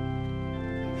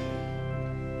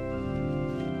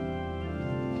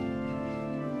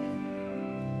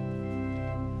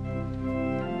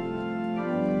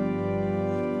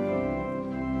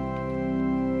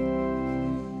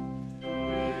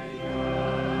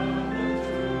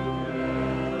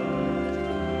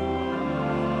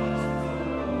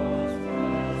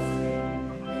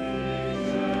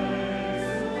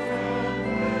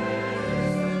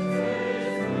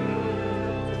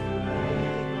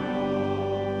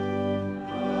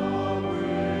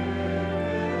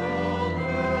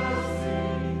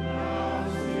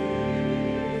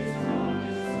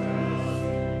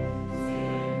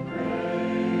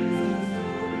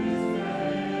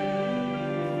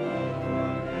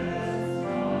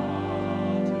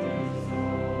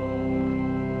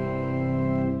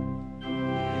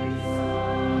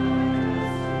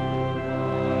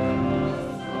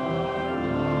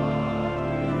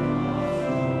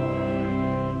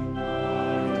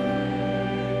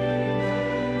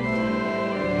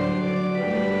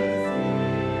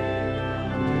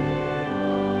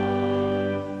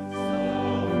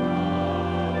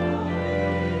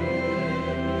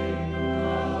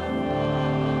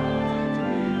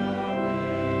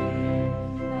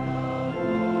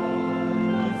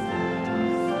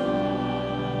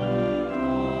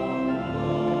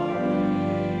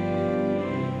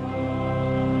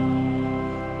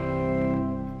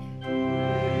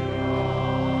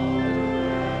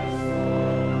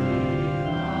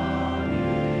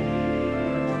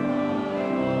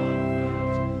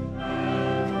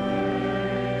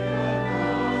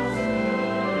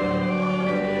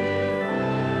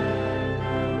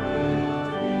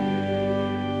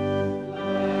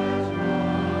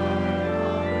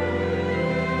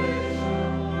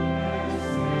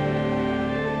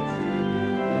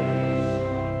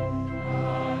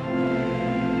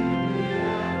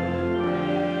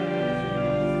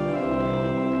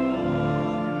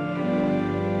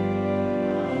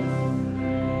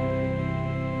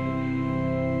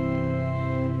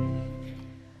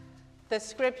 The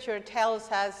scripture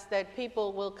tells us that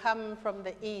people will come from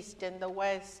the east and the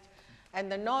west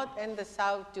and the north and the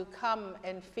south to come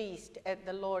and feast at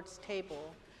the Lord's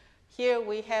table. Here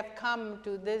we have come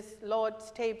to this Lord's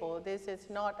table. This is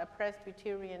not a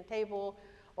Presbyterian table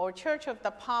or Church of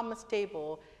the Palms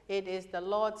table. It is the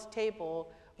Lord's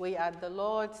table. We are the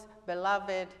Lord's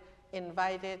beloved,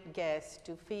 invited guests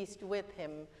to feast with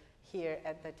him here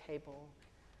at the table.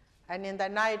 And in the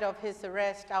night of his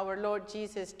arrest, our Lord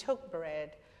Jesus took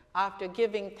bread. After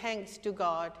giving thanks to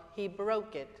God, he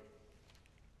broke it.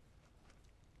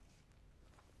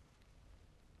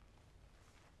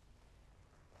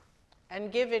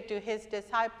 And gave it to his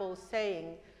disciples,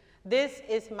 saying, "This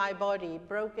is my body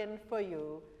broken for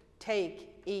you.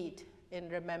 Take, eat in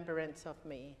remembrance of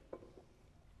me."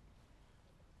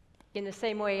 In the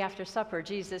same way, after supper,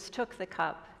 Jesus took the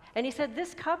cup, and he said,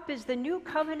 "This cup is the new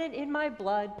covenant in my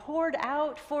blood, poured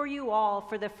out for you all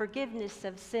for the forgiveness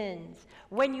of sins.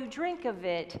 When you drink of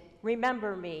it,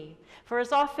 remember me. For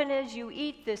as often as you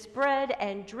eat this bread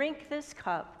and drink this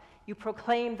cup, you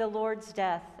proclaim the Lord's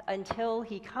death until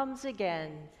he comes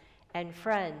again. And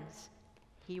friends,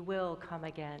 he will come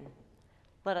again."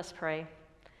 Let us pray.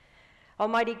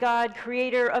 Almighty God,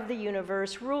 creator of the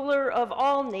universe, ruler of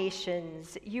all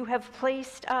nations, you have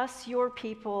placed us, your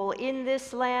people, in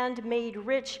this land made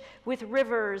rich with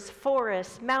rivers,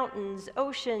 forests, mountains,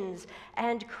 oceans,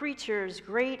 and creatures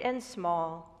great and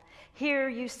small. Here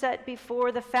you set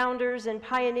before the founders and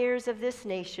pioneers of this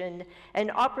nation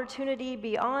an opportunity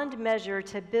beyond measure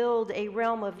to build a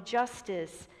realm of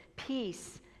justice,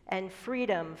 peace, and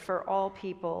freedom for all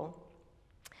people.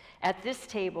 At this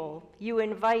table, you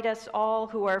invite us all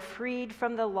who are freed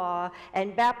from the law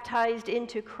and baptized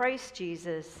into Christ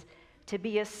Jesus to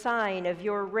be a sign of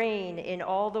your reign in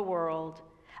all the world,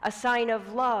 a sign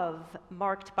of love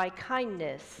marked by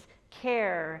kindness,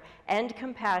 care, and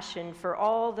compassion for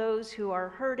all those who are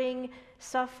hurting,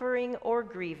 suffering, or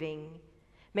grieving.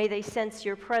 May they sense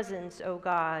your presence, O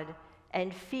God,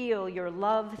 and feel your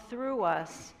love through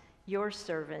us, your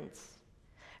servants.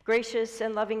 Gracious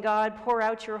and loving God, pour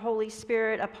out your Holy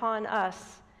Spirit upon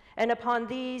us and upon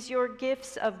these your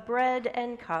gifts of bread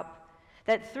and cup,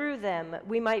 that through them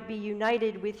we might be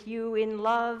united with you in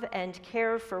love and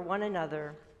care for one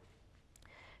another.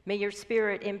 May your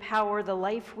Spirit empower the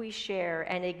life we share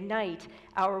and ignite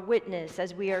our witness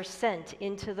as we are sent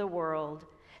into the world.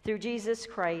 Through Jesus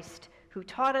Christ, who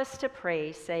taught us to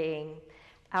pray, saying,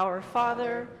 "Our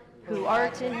Father, who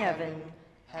art in heaven,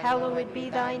 hallowed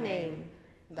be thy name.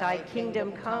 Thy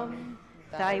kingdom come,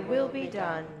 thy will be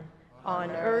done, on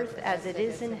earth as it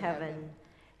is in heaven.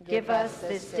 Give us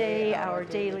this day our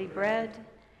daily bread,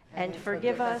 and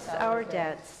forgive us our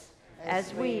debts,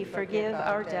 as we forgive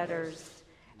our debtors.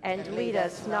 And lead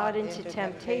us not into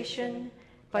temptation,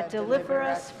 but deliver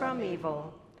us from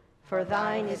evil. For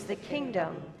thine is the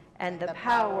kingdom, and the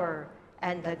power,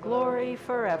 and the glory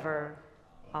forever.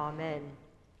 Amen."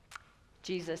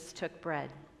 Jesus took bread.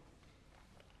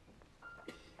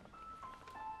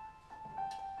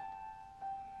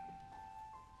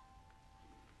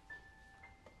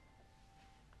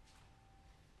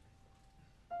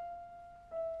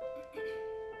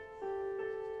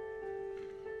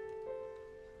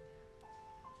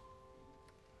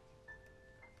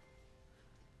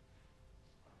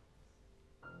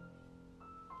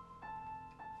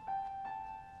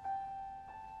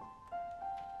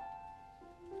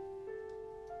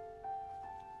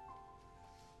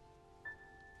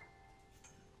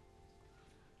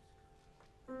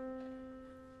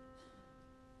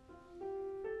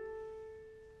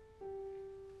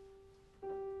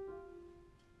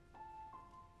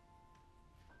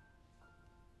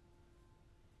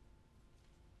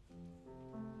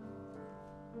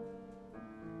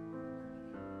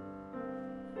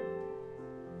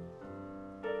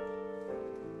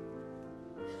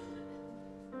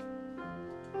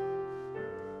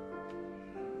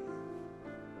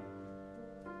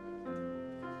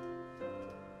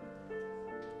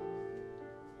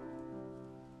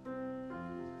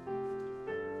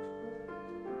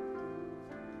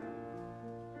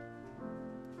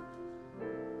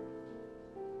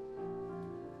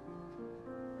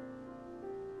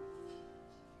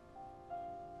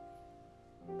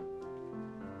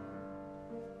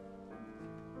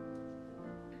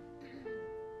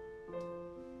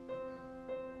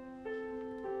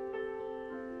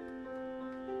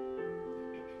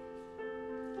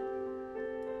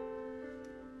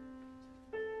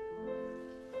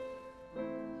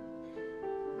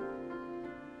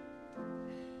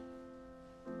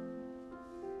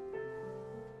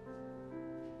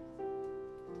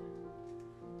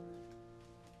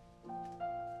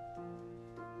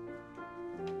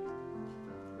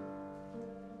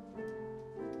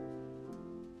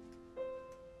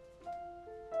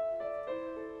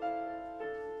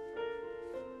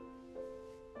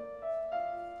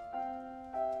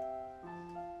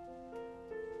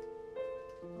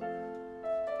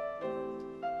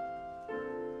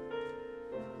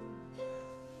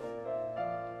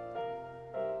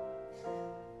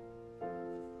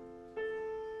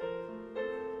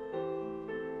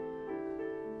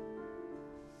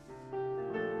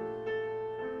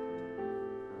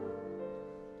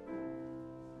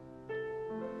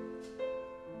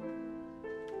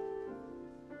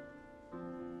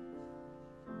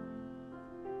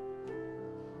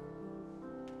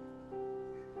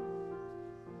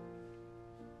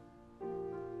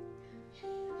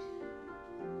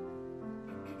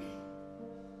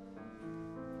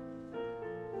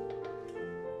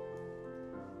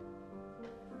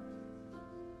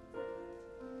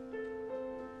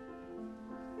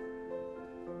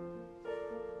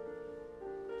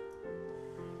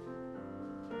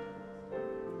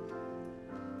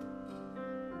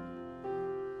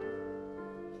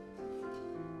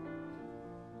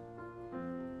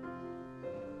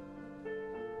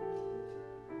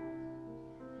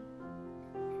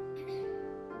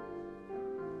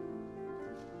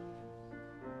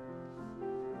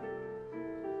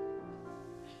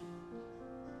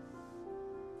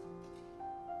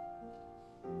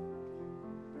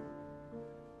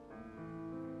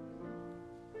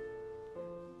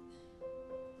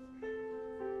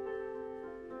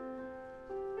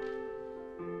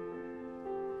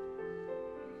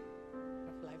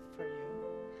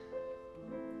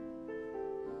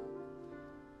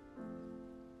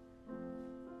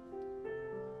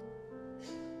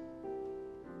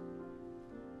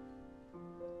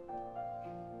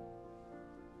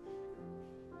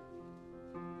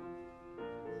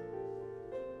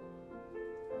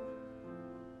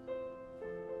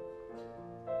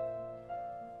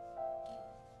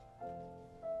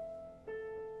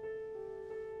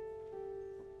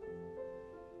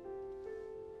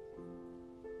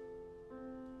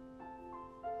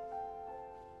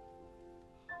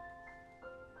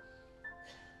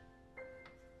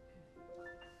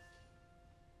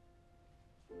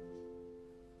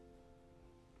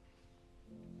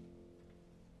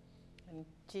 And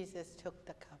Jesus took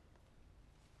the cup.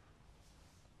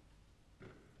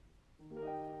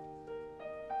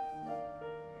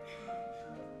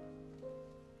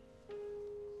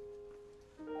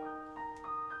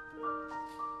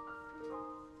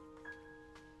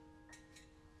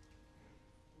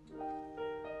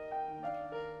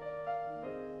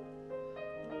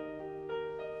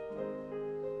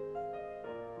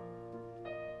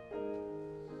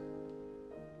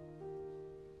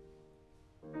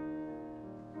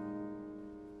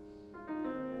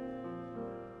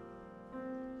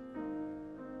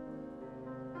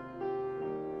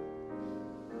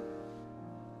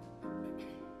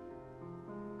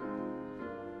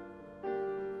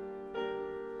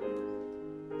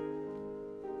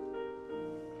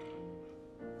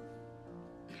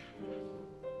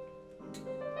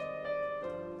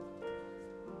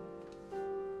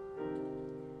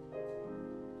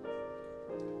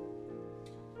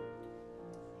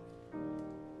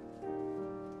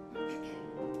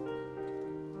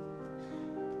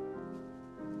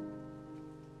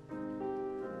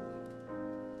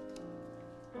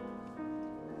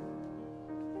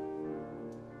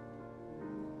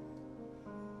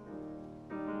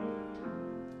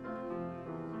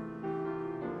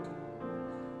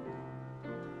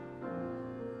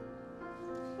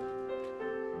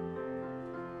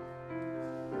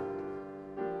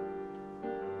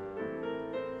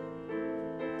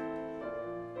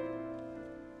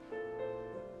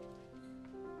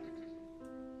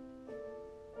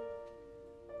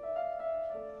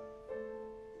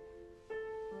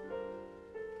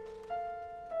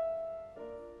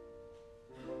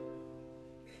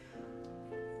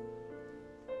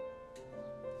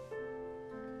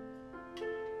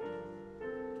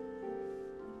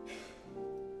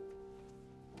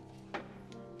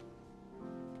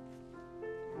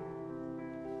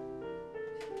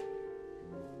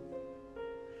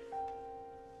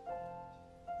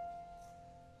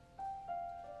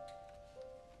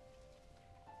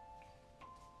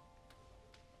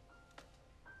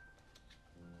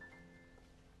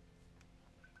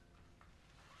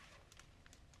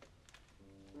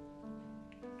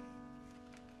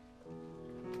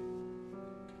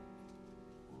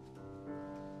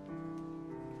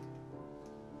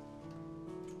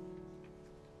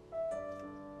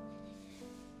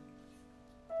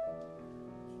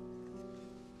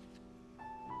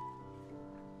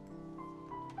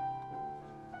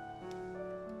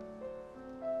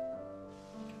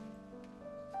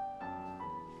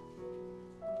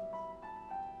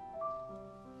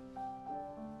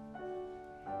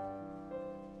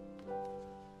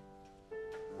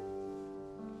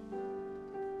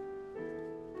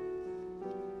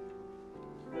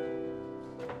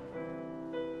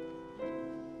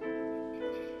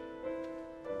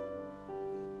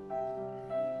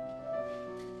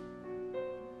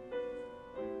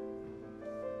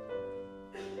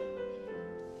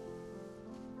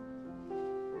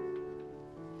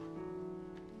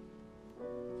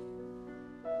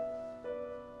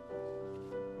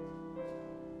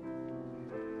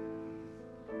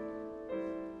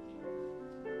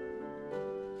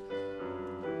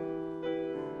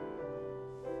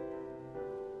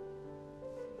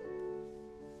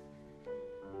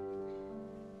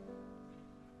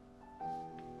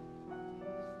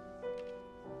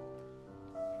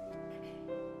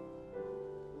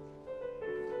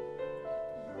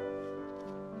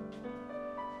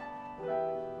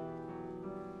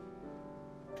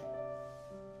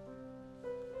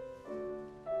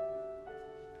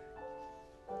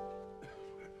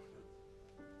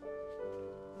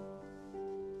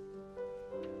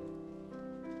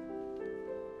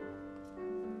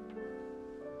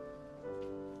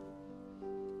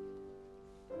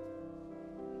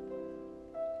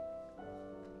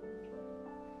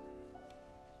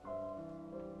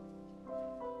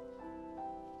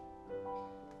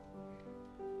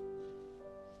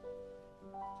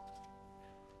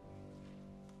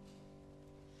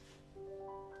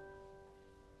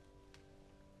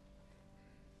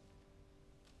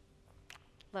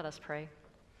 Let us pray.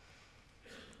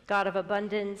 God of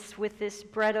abundance, with this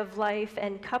bread of life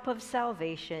and cup of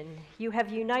salvation, you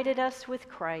have united us with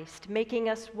Christ, making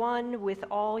us one with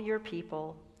all your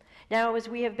people. Now, as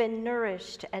we have been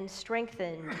nourished and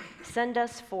strengthened, send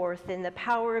us forth in the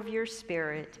power of your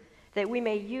Spirit, that we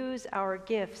may use our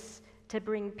gifts to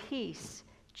bring peace,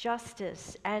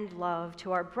 justice, and love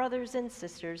to our brothers and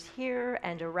sisters here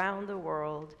and around the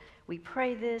world. We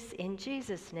pray this in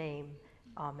Jesus' name.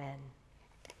 Amen.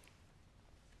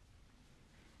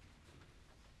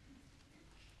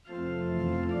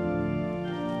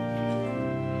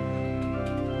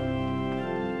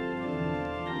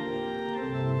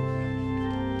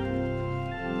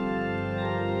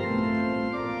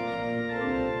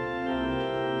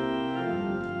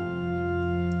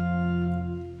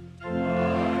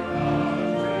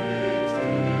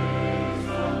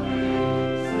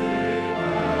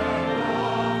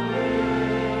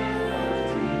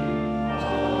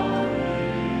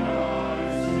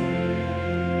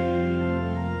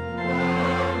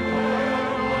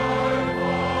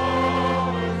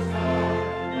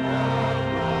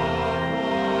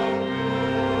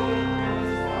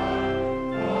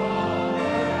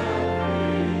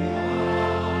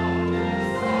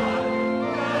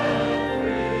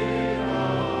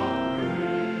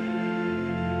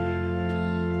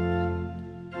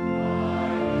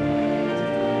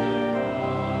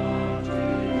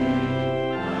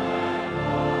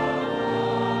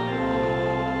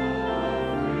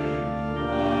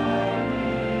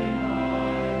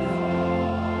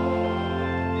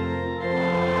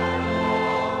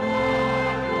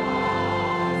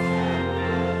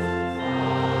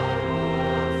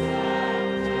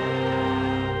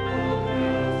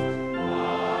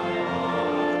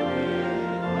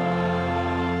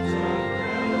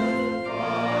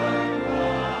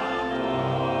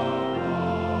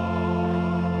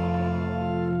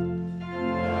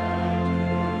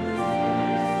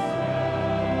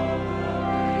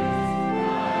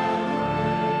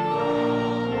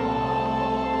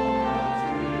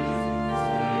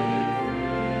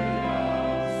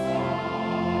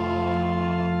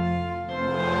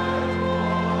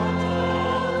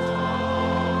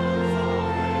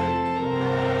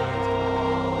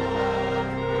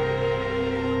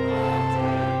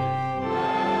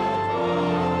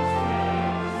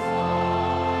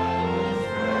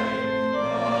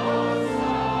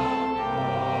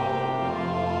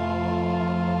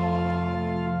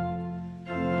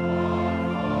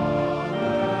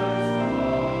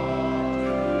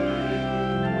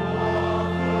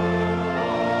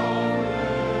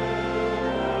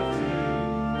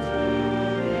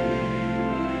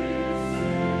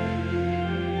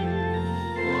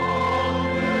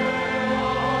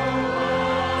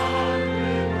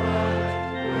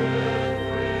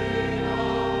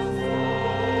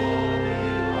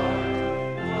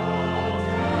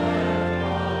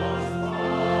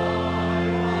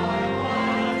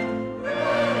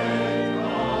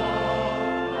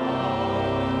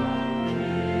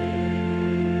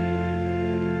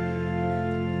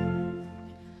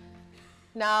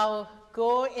 Now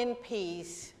go in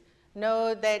peace.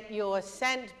 Know that you are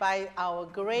sent by our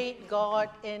great God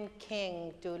and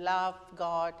King to love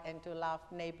God and to love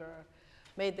neighbor.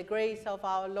 May the grace of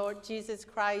our Lord Jesus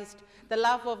Christ, the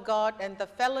love of God, and the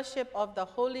fellowship of the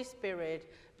Holy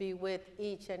Spirit be with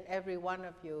each and every one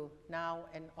of you now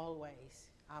and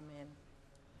always. Amen.